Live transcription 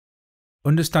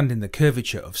Understanding the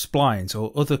curvature of splines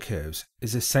or other curves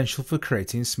is essential for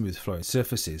creating smooth flowing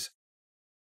surfaces.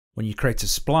 When you create a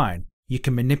spline, you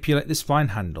can manipulate the spline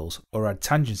handles or add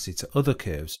tangency to other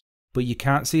curves, but you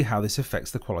can't see how this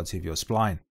affects the quality of your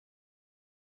spline.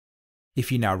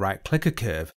 If you now right-click a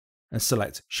curve and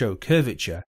select Show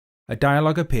Curvature, a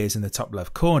dialog appears in the top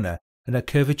left corner and a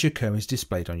curvature comb is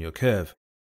displayed on your curve.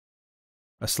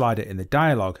 A slider in the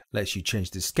dialog lets you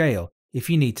change the scale if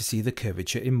you need to see the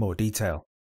curvature in more detail.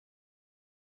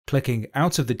 Clicking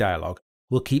out of the dialog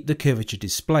will keep the curvature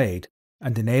displayed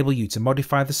and enable you to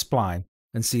modify the spline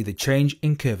and see the change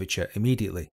in curvature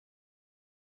immediately.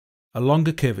 A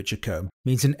longer curvature comb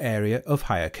means an area of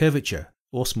higher curvature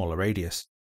or smaller radius.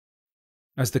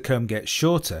 As the comb gets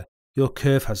shorter, your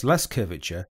curve has less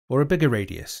curvature or a bigger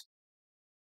radius.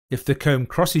 If the comb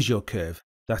crosses your curve,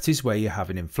 that is where you have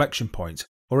an inflection point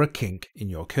or a kink in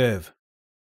your curve.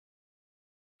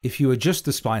 If you adjust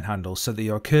the spline handle so that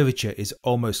your curvature is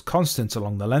almost constant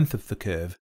along the length of the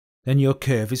curve, then your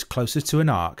curve is closer to an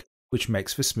arc, which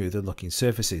makes for smoother looking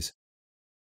surfaces.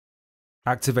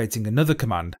 Activating another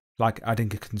command, like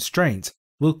adding a constraint,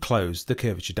 will close the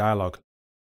curvature dialog.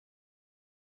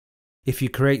 If you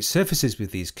create surfaces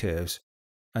with these curves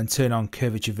and turn on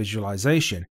curvature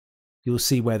visualization, you'll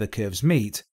see where the curves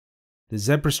meet. The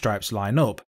zebra stripes line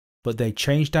up, but they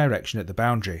change direction at the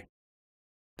boundary.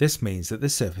 This means that the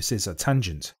surfaces are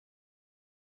tangent.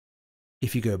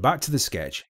 If you go back to the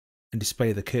sketch and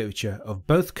display the curvature of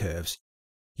both curves,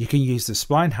 you can use the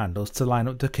spline handles to line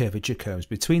up the curvature combs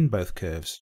between both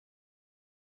curves.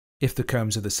 If the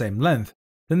combs are the same length,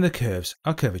 then the curves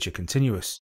are curvature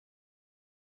continuous.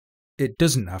 It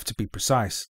doesn't have to be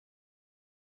precise.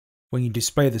 When you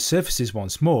display the surfaces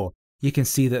once more, you can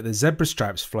see that the zebra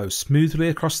stripes flow smoothly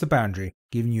across the boundary,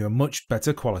 giving you a much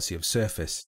better quality of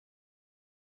surface.